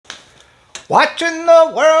Watching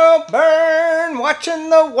the world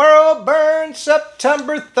burn,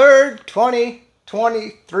 September 3rd,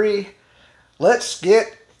 2023. Let's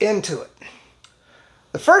get into it.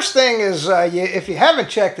 The first thing is, if you haven't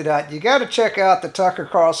checked it out, you got to check out the Tucker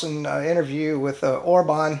Carlson interview with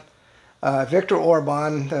Orban, Viktor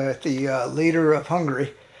Orbon, the leader of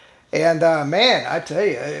Hungary. And man, I tell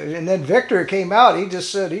you, and then Viktor came out, he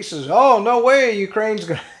says, oh, no way Ukraine's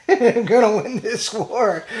going to win this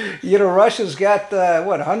war. You know, Russia's got,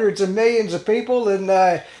 hundreds of millions of people,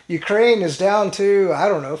 and Ukraine is down to, I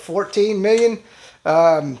don't know, 14 million.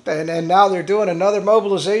 And now they're doing another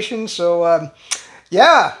mobilization. So,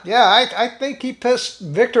 I think he pissed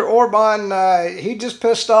Viktor Orban, he just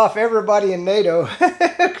pissed off everybody in NATO.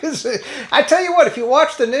 Because I tell you what, if you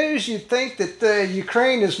watch the news, you'd think that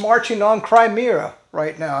Ukraine is marching on Crimea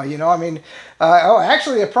right now. You know, I mean,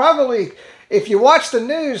 actually, probably, if you watch the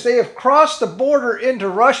news, they have crossed the border into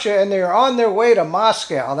Russia and they're on their way to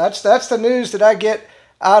Moscow. That's the news that I get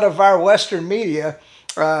out of our Western media,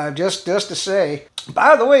 just to say.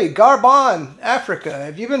 By the way, Garbon Africa,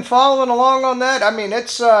 have you been following along on that? I mean,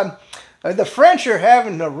 it's the French are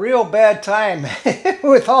having a real bad time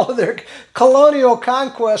with all of their colonial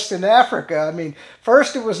conquests in Africa. I mean,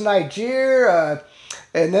 first it was Niger,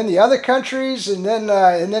 and then the other countries, and then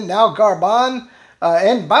now Garbon.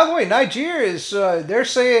 And by the way, Niger is, they're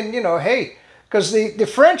saying, you know, hey, because the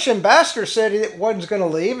French ambassador said it wasn't going to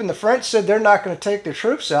leave, and the French said they're not going to take their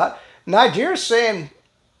troops out. Niger's saying,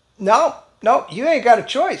 no, you ain't got a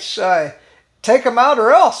choice. Take them out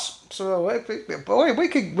or else. So, boy, we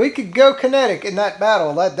could go kinetic in that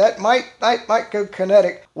battle. That might go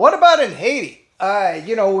kinetic. What about in Haiti?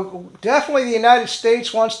 You know, definitely the United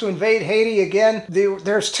States wants to invade Haiti again.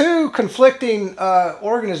 There's two conflicting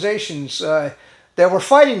organizations that were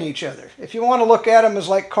fighting each other. If you want to look at them as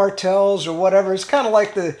like cartels or whatever, it's kind of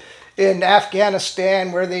like in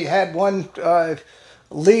Afghanistan where they had one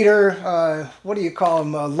leader, what do you call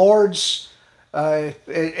them, lords, and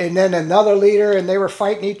then another leader, and they were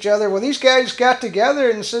fighting each other. Well, these guys got together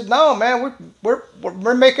and said, no, man,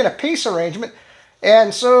 we're making a peace arrangement.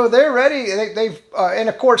 And so they're ready. And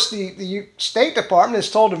of course, the State Department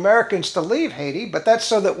has told Americans to leave Haiti, but that's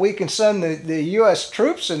so that we can send the U.S.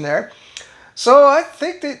 troops in there. So I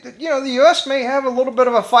think that, you know, the U.S. may have a little bit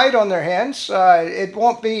of a fight on their hands. It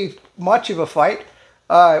won't be much of a fight.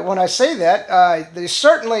 When I say that,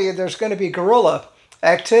 there's going to be guerrilla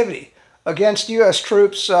activity against U.S.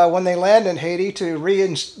 troops when they land in Haiti to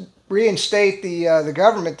reinstate the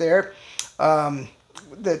government there,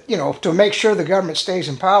 to make sure the government stays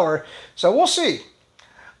in power. So we'll see.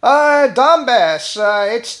 Donbass,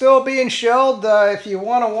 it's still being shelled. If you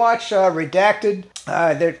want to watch Redacted,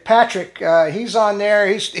 Patrick, he's on there.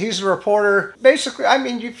 He's a reporter. Basically, I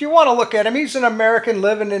mean, if you want to look at him, he's an American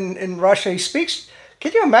living in Russia. He speaks.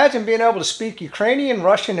 Can you imagine being able to speak Ukrainian,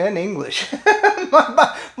 Russian, and English?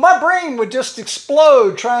 my brain would just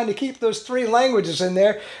explode trying to keep those three languages in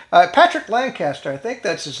there. Patrick Lancaster, I think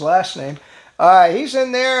that's his last name. He's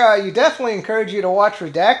in there. You definitely encourage you to watch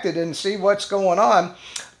Redacted and see what's going on.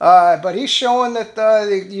 But he's showing that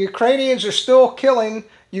the Ukrainians are still killing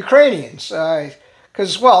Ukrainians.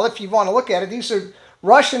 Because, well, if you want to look at it, these are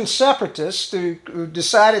Russian separatists who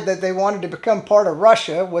decided that they wanted to become part of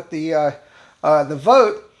Russia with the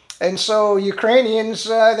vote. And so Ukrainians,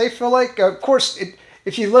 they feel like, of course,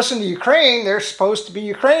 if you listen to Ukraine, they're supposed to be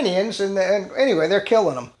Ukrainians. And anyway, they're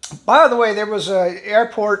killing them. By the way, there was an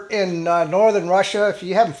airport in northern Russia. If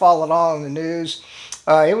you haven't followed on the news,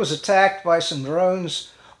 it was attacked by some drones.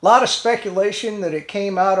 A lot of speculation that it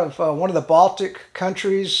came out of one of the Baltic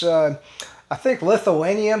countries, I think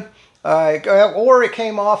Lithuania, or it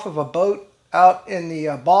came off of a boat out in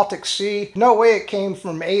the Baltic Sea. No way it came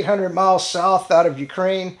from 800 miles south out of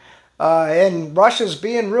Ukraine. And Russia's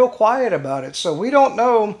being real quiet about it. So we don't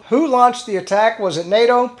know who launched the attack. Was it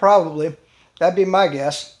NATO? Probably. That'd be my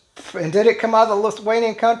guess. And did it come out of the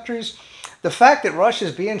Lithuanian countries? The fact that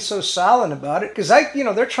Russia's being so silent about it, because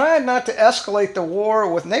they're trying not to escalate the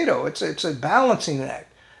war with NATO. It's a balancing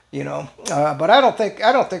act, you know. But I don't think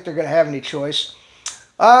they're going to have any choice.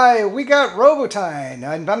 We got Robotine.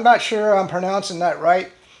 I'm not sure I'm pronouncing that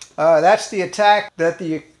right. That's the attack that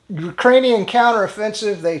the Ukrainian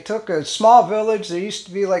counteroffensive. They took a small village. There used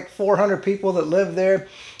to be like 400 people that lived there.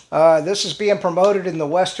 This is being promoted in the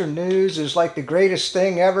Western news as like the greatest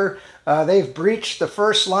thing ever. They've breached the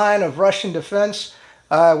first line of Russian defense,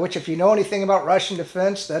 which if you know anything about Russian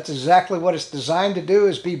defense, that's exactly what it's designed to do,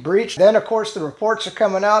 is be breached. Then, of course, the reports are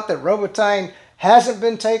coming out that Robotine hasn't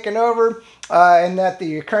been taken over, and that the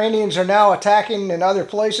Ukrainians are now attacking in other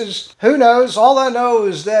places. Who knows? All I know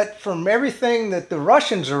is that from everything that the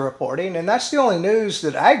Russians are reporting, and that's the only news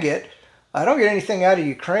that I get, I don't get anything out of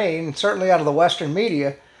Ukraine, certainly out of the Western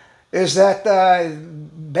media, is that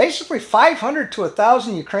basically 500 to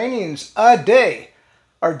 1,000 Ukrainians a day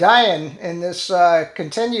are dying in this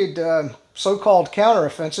continued so-called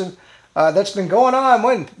counteroffensive that's been going on,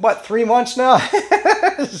 what, 3 months now?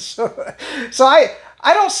 so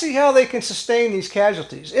I don't see how they can sustain these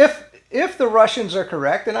casualties. If the Russians are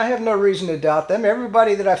correct, and I have no reason to doubt them,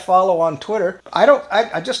 everybody that I follow on Twitter,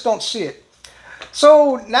 I just don't see it.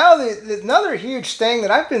 So now another huge thing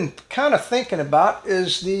that I've been kind of thinking about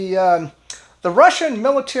is the Russian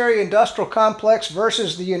military-industrial complex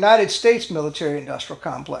versus the United States military-industrial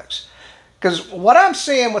complex. Because what I'm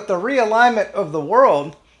seeing with the realignment of the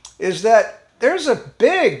world is that there's a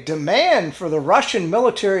big demand for the Russian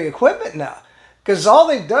military equipment now. Because all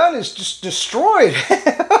they've done is just destroyed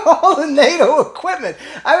all the NATO equipment.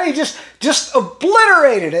 I mean, just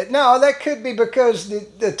obliterated it. Now, that could be because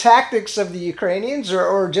the tactics of the Ukrainians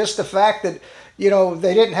or just the fact that, you know,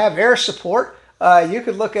 they didn't have air support. You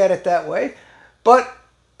could look at it that way. But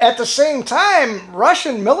at the same time,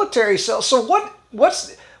 Russian military cells. So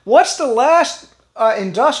what's the last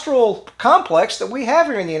industrial complex that we have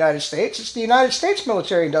here in the United States? It's the United States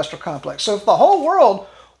military-industrial complex. So if the whole world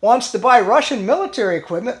wants to buy Russian military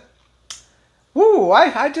equipment, woo,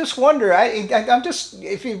 I just wonder. I'm just,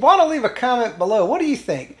 if you want to leave a comment below, what do you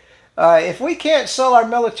think? If we can't sell our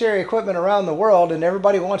military equipment around the world and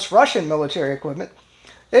everybody wants Russian military equipment,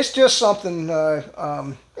 it's just something,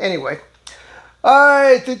 anyway.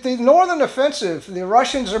 The northern offensive, the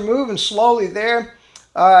Russians are moving slowly there,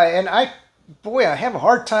 and I have a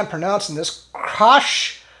hard time pronouncing this,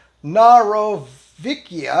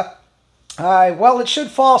 Krasnohorivka. Well, it should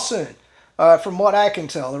fall soon, from what I can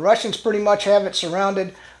tell. The Russians pretty much have it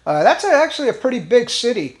surrounded. That's actually a pretty big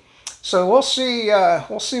city, so we'll see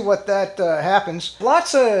what that happens.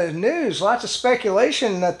 Lots of news, lots of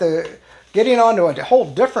speculation that getting onto a whole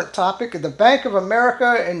different topic, the Bank of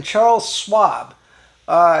America and Charles Schwab.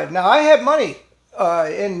 Now, I have money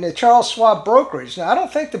in the Charles Schwab brokerage. Now, I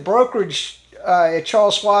don't think the brokerage at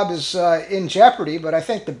Charles Schwab is in jeopardy, but I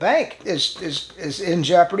think the bank is in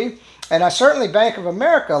jeopardy. And certainly Bank of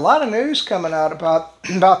America, a lot of news coming out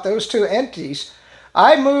about those two entities.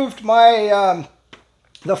 I moved my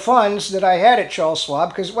the funds that I had at Charles Schwab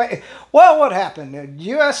because, well, what happened?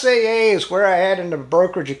 USAA is where I had in the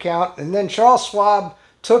brokerage account, and then Charles Schwab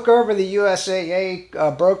took over the USAA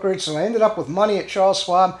brokerage, so I ended up with money at Charles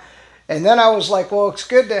Schwab. And then I was like, well, it's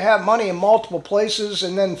good to have money in multiple places.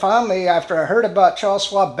 And then finally, after I heard about Charles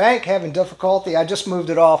Schwab Bank having difficulty, I just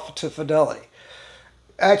moved it off to Fidelity.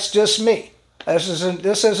 That's just me.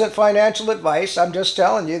 This isn't financial advice. I'm just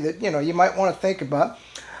telling you that, you know, you might want to think about.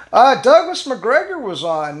 Douglas McGregor was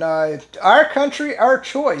on Our Country, Our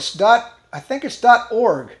Choice. I think it's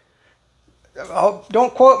 .org.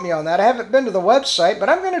 Don't quote me on that. I haven't been to the website, but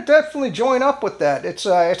I'm going to definitely join up with that. It's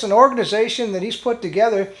an organization that he's put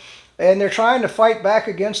together, and they're trying to fight back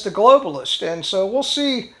against the globalists. And so we'll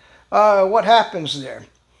see what happens there.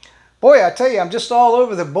 Boy, I tell you, I'm just all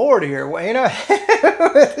over the board here, you know,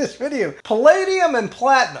 with this video. Palladium and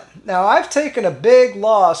platinum. Now, I've taken a big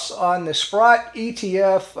loss on the Sprott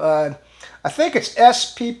ETF. I think it's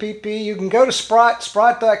SPPP. You can go to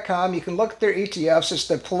sprott.com. You can look at their ETFs. It's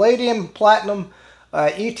the Palladium Platinum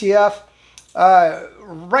ETF.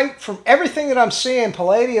 Right from everything that I'm seeing,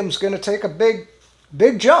 Palladium's going to take a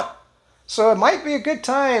big jump. So it might be a good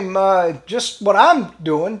time, just what I'm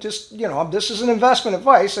doing, just, you know, this is an investment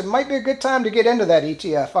advice. It might be a good time to get into that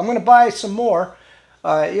ETF. I'm going to buy some more,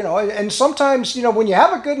 you know, and sometimes, you know, when you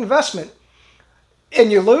have a good investment and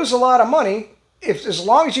you lose a lot of money, as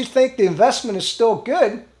long as you think the investment is still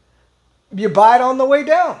good, you buy it on the way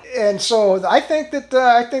down. And so I think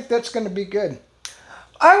that's going to be good.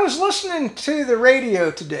 I was listening to the radio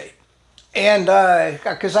today, and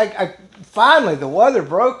because I finally, the weather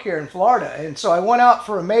broke here in Florida, and so I went out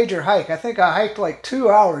for a major hike. I think I hiked like 2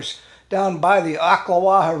 hours down by the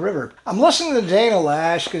Ocklawaha River. I'm listening to Dana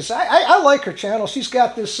Lash because I like her channel. She's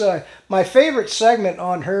got this, my favorite segment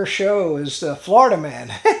on her show is the Florida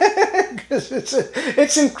Man. Because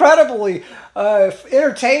it's incredibly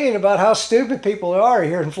entertaining about how stupid people are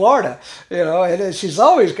here in Florida. You know, and she's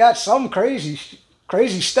always got some crazy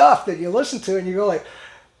stuff that you listen to and you go like,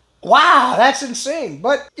 wow, that's insane.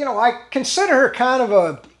 But, you know, I consider her kind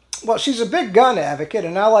of well, she's a big gun advocate,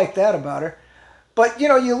 and I like that about her. But, you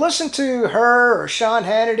know, you listen to her or Sean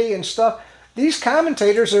Hannity and stuff, these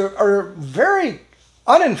commentators are very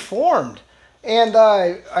uninformed. And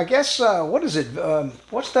I guess, what is it?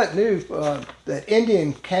 What's that new, that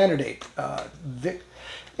Indian candidate?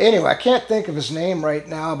 Anyway, I can't think of his name right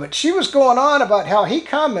now, but she was going on about how he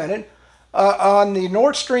commented on the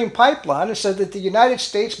Nord Stream pipeline and said that the United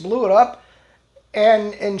States blew it up,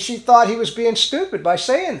 and she thought he was being stupid by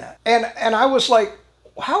saying that. And I was like,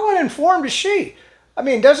 how uninformed is she? I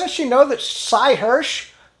mean, doesn't she know that Cy Hirsch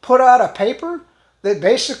put out a paper that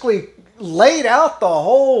basically laid out the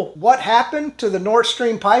whole what happened to the Nord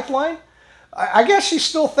Stream pipeline? I guess she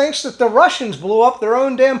still thinks that the Russians blew up their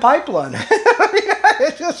own damn pipeline.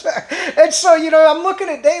 And so, you know, I'm looking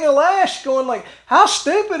at Dana Lash going like, how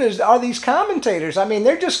stupid are these commentators? I mean,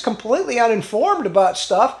 they're just completely uninformed about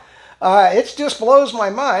stuff. It just blows my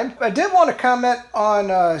mind. I did want to comment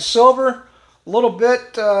on silver a little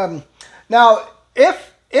bit. Now,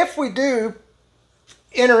 if we do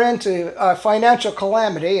enter into financial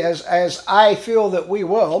calamity, as I feel that we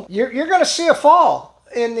will, you're going to see a fall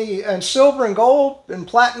in silver and gold and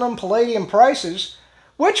platinum, palladium prices,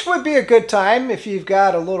 which would be a good time if you've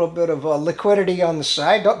got a little bit of liquidity on the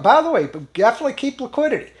side. By the way, definitely keep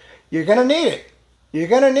liquidity. You're going to need it. You're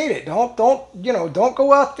going to need it. Don't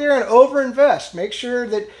go out there and overinvest. Make sure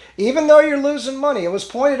that even though you're losing money, it was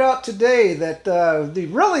pointed out today that the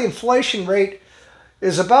really inflation rate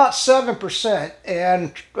is about 7%,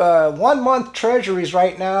 and 1 month treasuries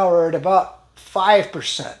right now are at about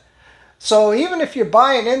 5%. So even if you're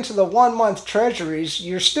buying into the 1 month treasuries,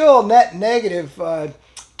 you're still net negative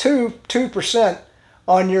 2%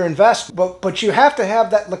 on your investment. But you have to have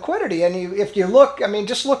that liquidity. And if you look, I mean,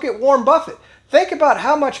 just look at Warren Buffett. Think about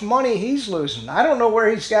how much money he's losing. I don't know where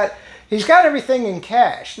he's got everything in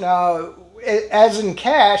cash. Now, as in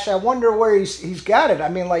cash, I wonder where he's got it. I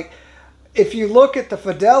mean, like, if you look at the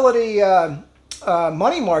Fidelity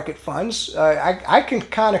money market funds, I can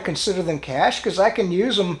kind of consider them cash because I can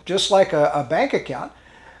use them just like a bank account.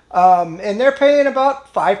 And they're paying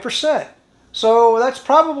about 5%. So that's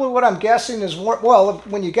probably what I'm guessing is, well,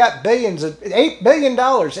 when you got billions, $8 billion,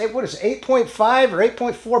 what is it, 8.5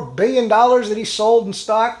 or $8.4 billion that he sold in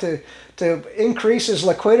stock to increase his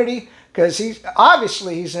liquidity, because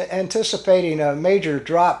he's anticipating a major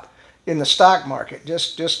drop in the stock market.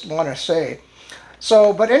 Just want to say.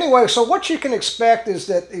 So, but anyway, so what you can expect is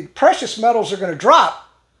that the precious metals are going to drop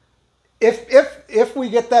if we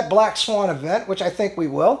get that black swan event, which I think we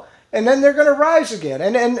will, and then they're going to rise again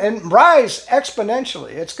and rise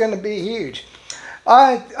exponentially. It's going to be huge.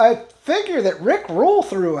 I figure that Rick Rule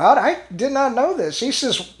threw out, I did not know this. He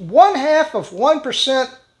says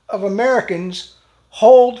 0.5% of Americans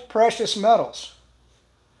hold precious metals.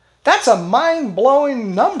 That's a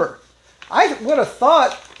mind-blowing number. I would have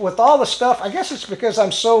thought with all the stuff, I guess it's because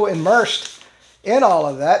I'm so immersed in all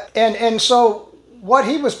of that. And so what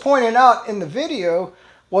he was pointing out in the video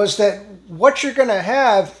was that what you're going to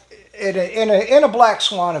have in a black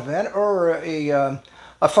swan event or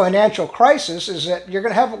a financial crisis is that you're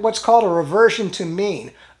going to have what's called a reversion to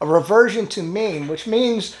mean. A reversion to mean, which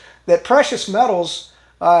means that precious metals,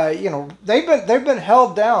 they've been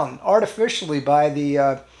held down artificially by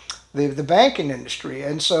the banking industry.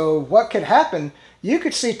 And so what could happen, you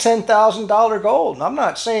could see $10,000 gold. And I'm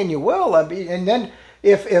not saying you will. And then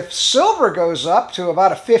if silver goes up to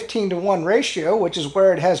about a 15-to-1 ratio, which is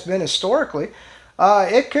where it has been historically,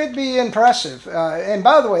 it could be impressive. And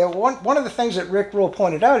by the way, one of the things that Rick Rule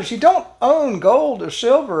pointed out is you don't own gold or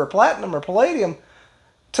silver or platinum or palladium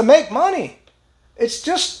to make money. It's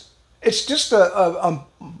just a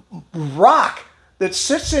rock that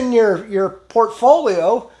sits in your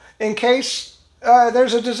portfolio in case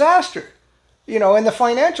there's a disaster, in the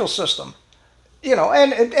financial system,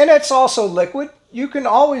 and it's also liquid. You can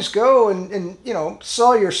always go and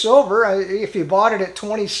sell your silver. If you bought it at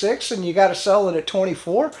 26 and you got to sell it at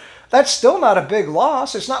 24, that's still not a big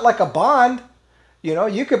loss. It's not like a bond.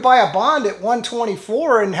 You could buy a bond at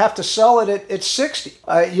 124 and have to sell it at 60.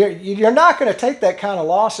 You're not going to take that kind of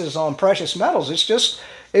losses on precious metals. It's just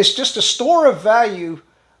a store of value.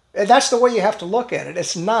 And that's the way you have to look at it.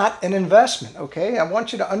 It's not an investment, okay? I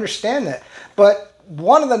want you to understand that. But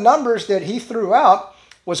one of the numbers that he threw out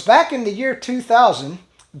was back in the year 2000,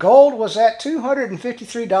 gold was at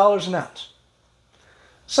 $253 an ounce.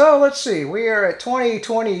 So let's see, we are at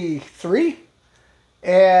 2023,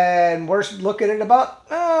 and we're looking at about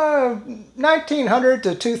 $1,900 to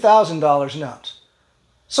 $2,000 an ounce.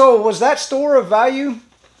 So was that store of value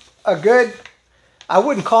a good, I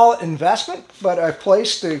wouldn't call it investment, but a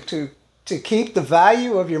place to keep the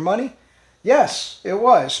value of your money? Yes, it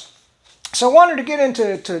was. So I wanted to get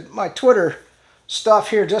into my Twitter stuff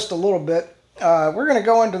here just a little bit. We're going to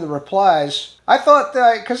go into the replies. I thought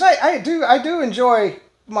that, because I do enjoy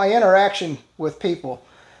my interaction with people.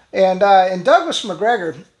 And Douglas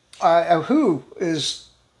McGregor, who is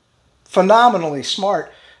phenomenally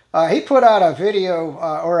smart, he put out a video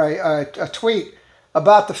or a tweet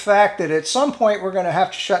about the fact that at some point we're going to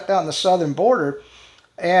have to shut down the southern border.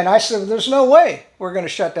 And I said, there's no way we're going to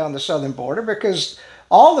shut down the southern border, because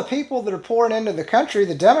all the people that are pouring into the country,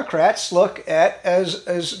 the Democrats look at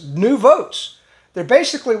as new votes. They're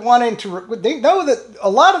basically wanting to, they know that a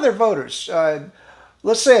lot of their voters,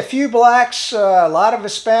 let's say a few blacks, a lot of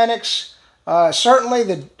Hispanics,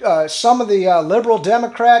 certainly some of the liberal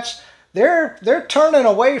Democrats, they're turning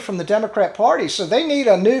away from the Democrat Party. So they need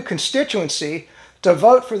a new constituency to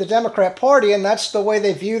vote for the Democrat Party, and that's the way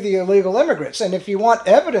they view the illegal immigrants. And if you want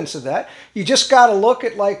evidence of that, you just got to look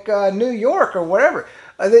at like New York or wherever.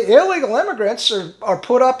 The illegal immigrants are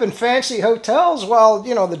put up in fancy hotels while,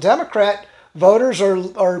 you know, the Democrat voters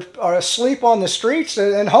are asleep on the streets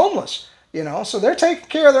and homeless, you know. So they're taking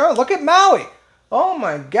care of their own. Look at Maui. Oh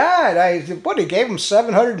my God, he gave them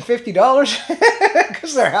 $750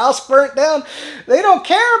 because their house burnt down. They don't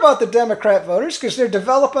care about the Democrat voters because they're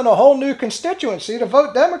developing a whole new constituency to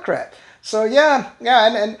vote Democrat. So yeah,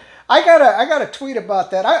 and I got a tweet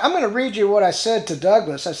about that. I'm going to read you what I said to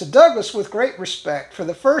Douglas. I said, Douglas, with great respect, for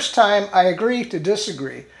the first time, I agree to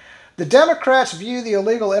disagree. The Democrats view the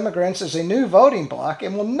illegal immigrants as a new voting bloc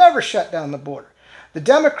and will never shut down the border. The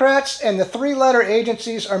Democrats and the three-letter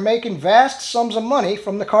agencies are making vast sums of money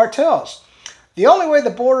from the cartels. The only way the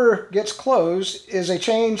border gets closed is a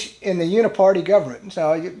change in the uniparty government.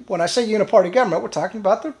 Now, when I say uniparty government, we're talking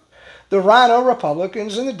about the Rhino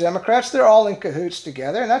Republicans and the Democrats. They're all in cahoots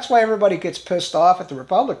together, and that's why everybody gets pissed off at the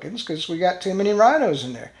Republicans, because we got too many rhinos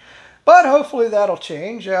in there. But hopefully that'll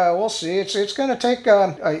change. We'll see. It's going to take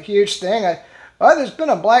a huge thing. There's been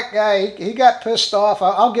a black guy, he got pissed off.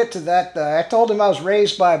 I'll get to that. I told him I was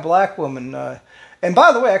raised by a black woman. And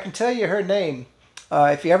by the way, I can tell you her name.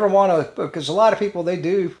 If you ever want to, because a lot of people, they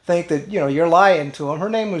do think that, you know, you're lying to them. Her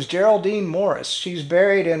name was Geraldine Morris. She's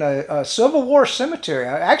buried in a Civil War cemetery.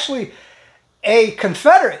 Actually, a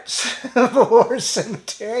Confederate Civil War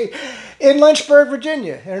cemetery in Lynchburg,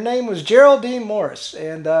 Virginia. Her name was Geraldine Morris,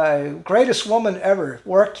 and greatest woman ever.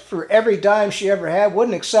 Worked for every dime she ever had,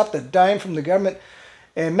 wouldn't accept a dime from the government.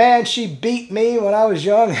 And man, she beat me when I was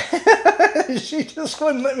young. She just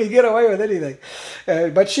wouldn't let me get away with anything.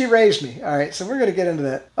 But she raised me. All right, so we're going to get into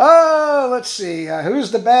that. Oh, let's see.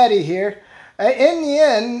 Who's the baddie here? In the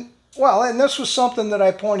end, well, and this was something that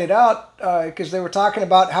I pointed out because they were talking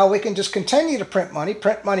about how we can just continue to print money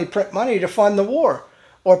to fund the war.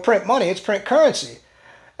 Or print money, it's print currency.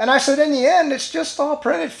 And I said, in the end, it's just all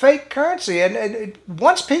printed fake currency. And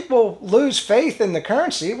once people lose faith in the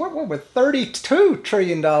currency, we're with $32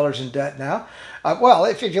 trillion in debt now. Well,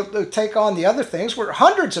 if you take on the other things, we're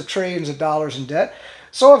hundreds of trillions of dollars in debt.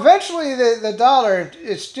 So eventually the dollar,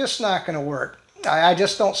 it's just not going to work. I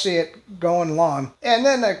just don't see it going along. And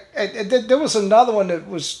then there was another one that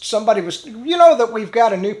was, somebody was, you know that we've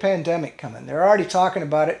got a new pandemic coming. They're already talking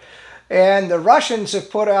about it. And the Russians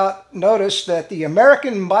have put out notice that the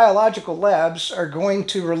American biological labs are going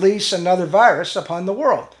to release another virus upon the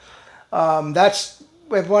world. That's,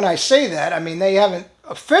 when I say that, I mean, they haven't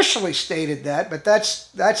officially stated that, but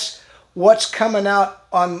that's what's coming out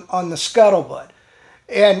on the scuttlebutt.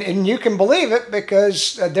 And you can believe it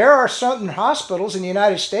because there are certain hospitals in the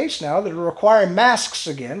United States now that are requiring masks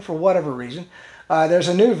again for whatever reason. There's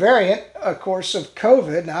a new variant, of course, of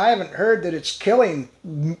COVID. Now, I haven't heard that it's killing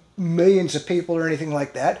millions of people or anything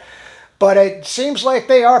like that. But it seems like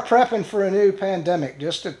they are prepping for a new pandemic,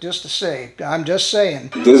 just to say. I'm just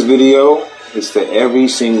saying. This video is for every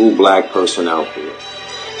single black person out there.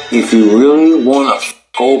 If you really want to f***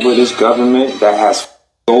 over this government that has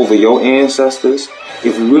f***ed over your ancestors,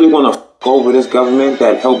 if you really want to f*** over this government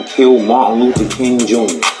that helped kill Martin Luther King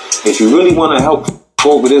Jr., if you really want to help f***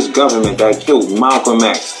 over this government that killed Malcolm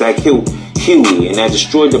X, that killed Huey, and that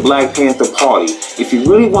destroyed the Black Panther Party, if you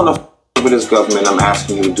really want to f*** over this government, I'm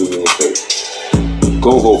asking you to do me a favor.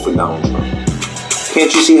 Go vote for Donald Trump.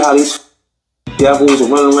 Can't you see how these devils are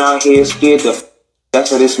running around here scared to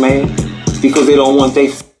death of this man? Because they don't want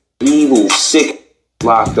their evil, sick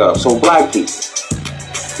locked up. So black people,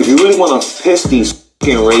 if you really want to piss these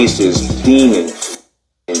fucking racist demons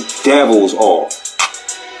and devils off,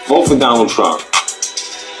 vote for Donald Trump.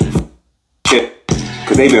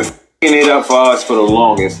 Because they've been fucking it up for us for the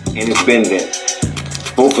longest, and it's been them.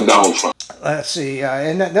 Vote for Donald Trump. Let's see,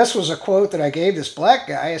 and this was a quote that I gave this black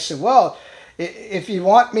guy. I said, well, if you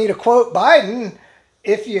want me to quote Biden,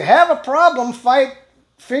 if you have a problem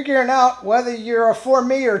figuring out whether you're for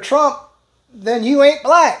me or Trump, then you ain't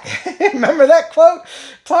black. Remember that quote?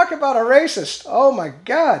 Talk about a racist. Oh my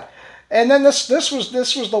God. And then this was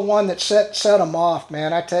the one that set them off,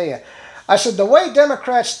 man. I tell you. I said, the way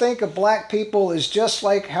Democrats think of black people is just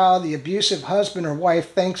like how the abusive husband or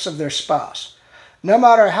wife thinks of their spouse. No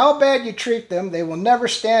matter how bad you treat them, they will never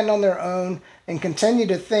stand on their own and continue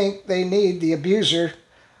to think they need the abuser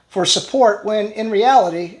for support when, in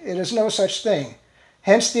reality, it is no such thing.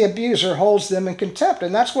 Hence, the abuser holds them in contempt.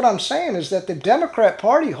 And that's what I'm saying, is that the Democrat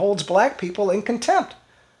Party holds black people in contempt.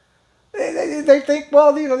 They think,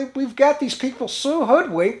 well, you know, we've got these people so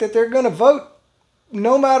hoodwinked that they're going to vote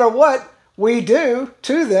no matter what we do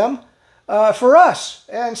to them for us.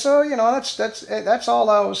 And so, you know, that's all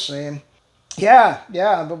I was saying. Yeah,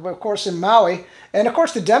 but of course in Maui, and of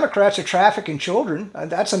course the Democrats are trafficking children.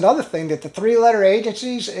 That's another thing that the three-letter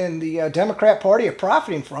agencies and the Democrat Party are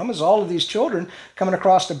profiting from, is all of these children coming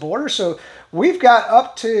across the border. So we've got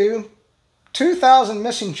up to 2,000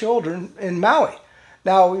 missing children in Maui.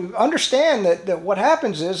 Now we understand that what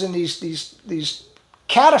happens is in these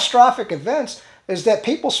catastrophic events is that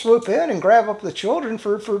people swoop in and grab up the children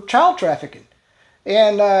for child trafficking.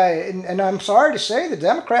 And I'm sorry to say the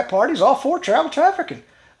Democrat Party is all for child trafficking.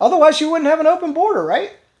 Otherwise, you wouldn't have an open border,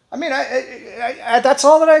 right? I mean, that's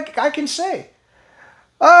all that I can say.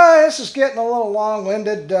 This is getting a little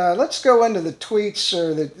long-winded. Let's go into the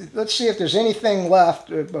tweets, let's see if there's anything left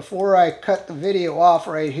before I cut the video off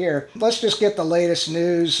right here. Let's just get the latest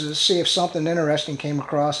news, see if something interesting came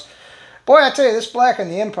across. Boy, I tell you, this Black in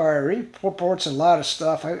the Empire reports a lot of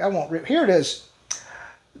stuff. I won't. Here it is.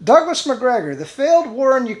 Douglas McGregor, the failed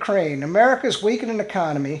war in Ukraine, America's weakening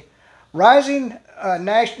economy, rising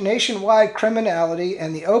nationwide criminality,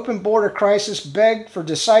 and the open border crisis begged for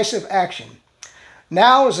decisive action.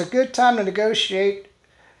 Now is a good time to negotiate.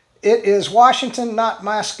 It is Washington, not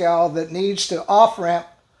Moscow, that needs to off-ramp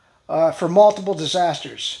for multiple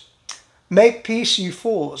disasters. Make peace, you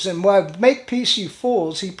fools. And by Make Peace, you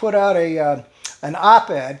fools, he put out an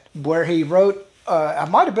op-ed where he wrote, I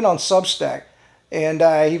might have been on Substack, and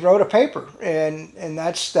he wrote a paper, and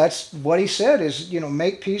that's what he said is, you know,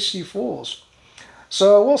 make peace, you fools.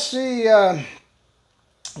 So we'll see.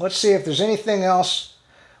 Let's see if there's anything else.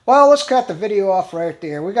 Well, let's cut the video off right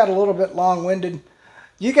there. We got a little bit long-winded.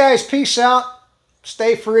 You guys peace out,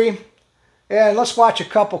 stay free, and let's watch a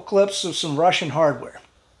couple clips of some Russian hardware.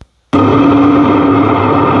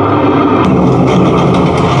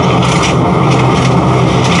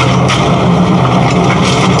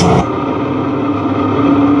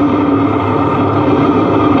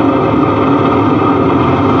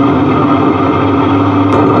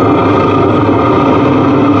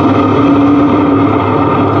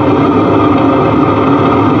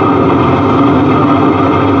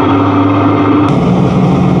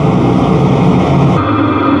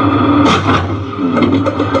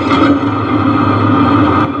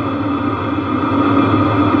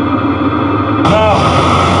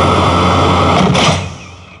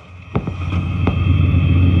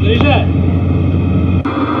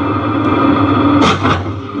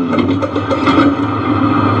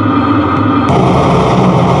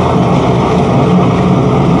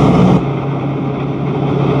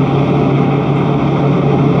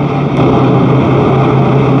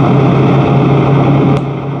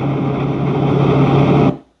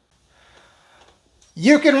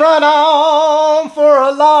 You can run on for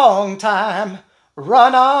a long time,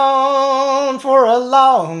 run on for a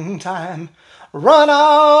long time, run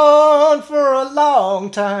on for a long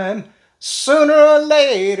time. Sooner or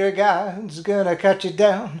later, God's gonna cut you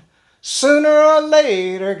down. Sooner or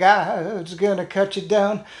later, God's gonna cut you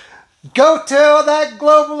down. Go tell that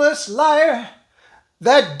globalist liar,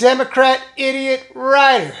 that Democrat idiot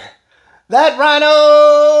writer, that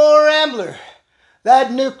rhino rambler,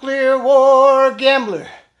 that nuclear war gambler,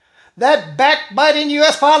 that backbiting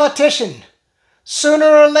U.S. politician. Sooner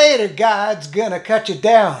or later, God's gonna cut you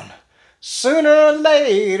down. Sooner or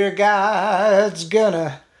later, God's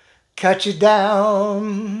gonna cut you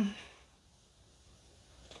down.